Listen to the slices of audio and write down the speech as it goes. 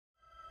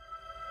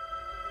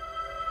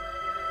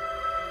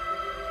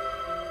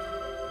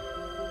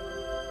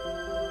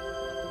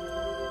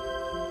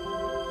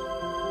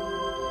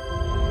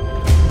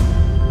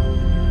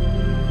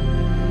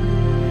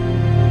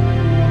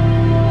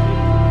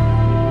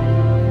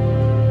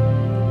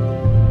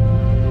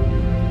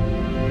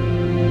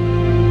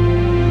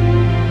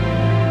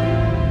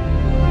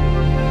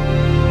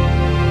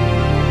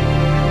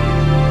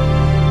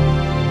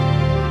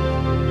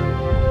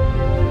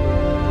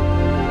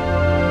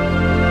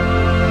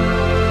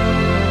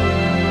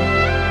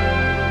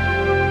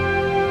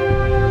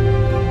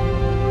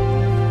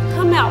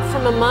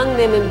among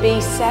them and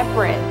be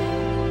separate.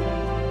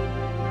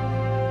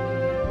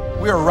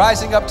 We are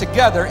rising up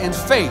together in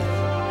faith.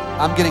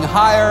 I'm getting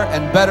higher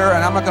and better,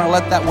 and I'm not going to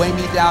let that weigh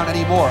me down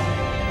anymore.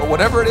 But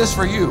whatever it is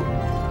for you,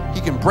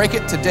 He can break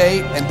it today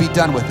and be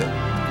done with it.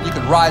 You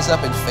can rise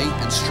up in faith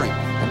and strength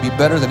and be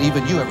better than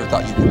even you ever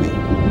thought you could be.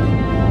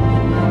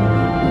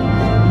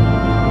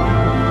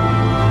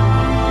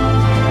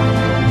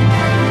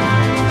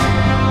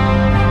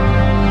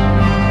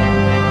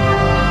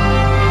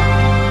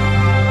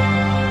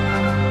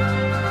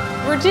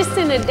 Just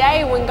in a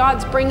day when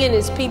God's bringing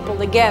His people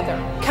together,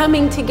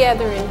 coming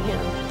together in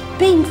Him,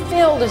 being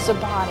filled as a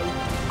body,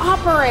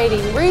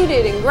 operating,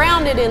 rooted and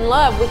grounded in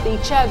love with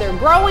each other,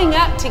 growing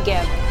up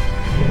together.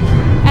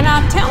 And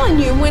I'm telling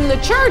you, when the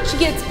church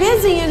gets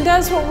busy and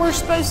does what we're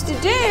supposed to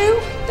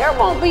do, there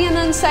won't be an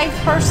unsafe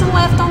person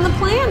left on the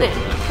planet,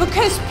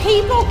 because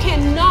people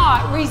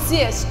cannot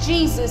resist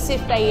Jesus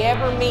if they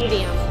ever meet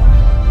Him.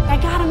 They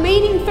got to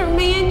meet Him through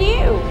me and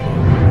you.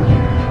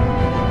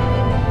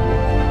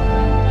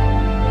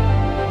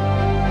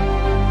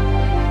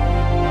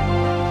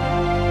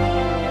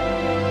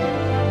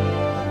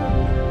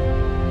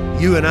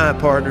 You and I,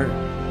 partner,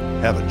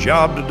 have a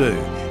job to do.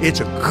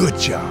 It's a good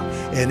job,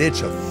 and it's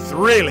a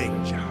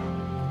thrilling job.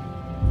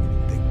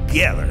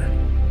 Together,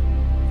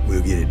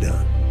 we'll get it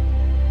done.